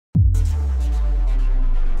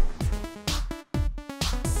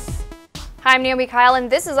Hi, I'm Naomi Kyle, and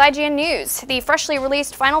this is IGN News. The freshly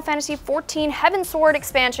released Final Fantasy XIV Heavensward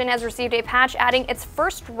expansion has received a patch adding its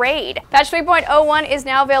first raid. Patch 3.01 is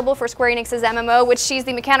now available for Square Enix's MMO, which sees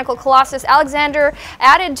the mechanical colossus Alexander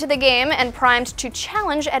added to the game and primed to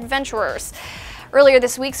challenge adventurers. Earlier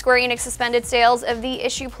this week, Square Enix suspended sales of the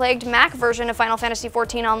issue-plagued Mac version of Final Fantasy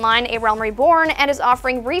XIV Online, A Realm Reborn, and is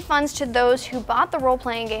offering refunds to those who bought the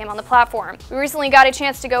role-playing game on the platform. We recently got a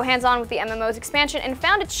chance to go hands-on with the MMO's expansion and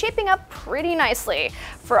found it shaping up pretty nicely.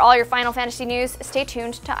 For all your Final Fantasy news, stay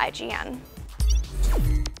tuned to IGN.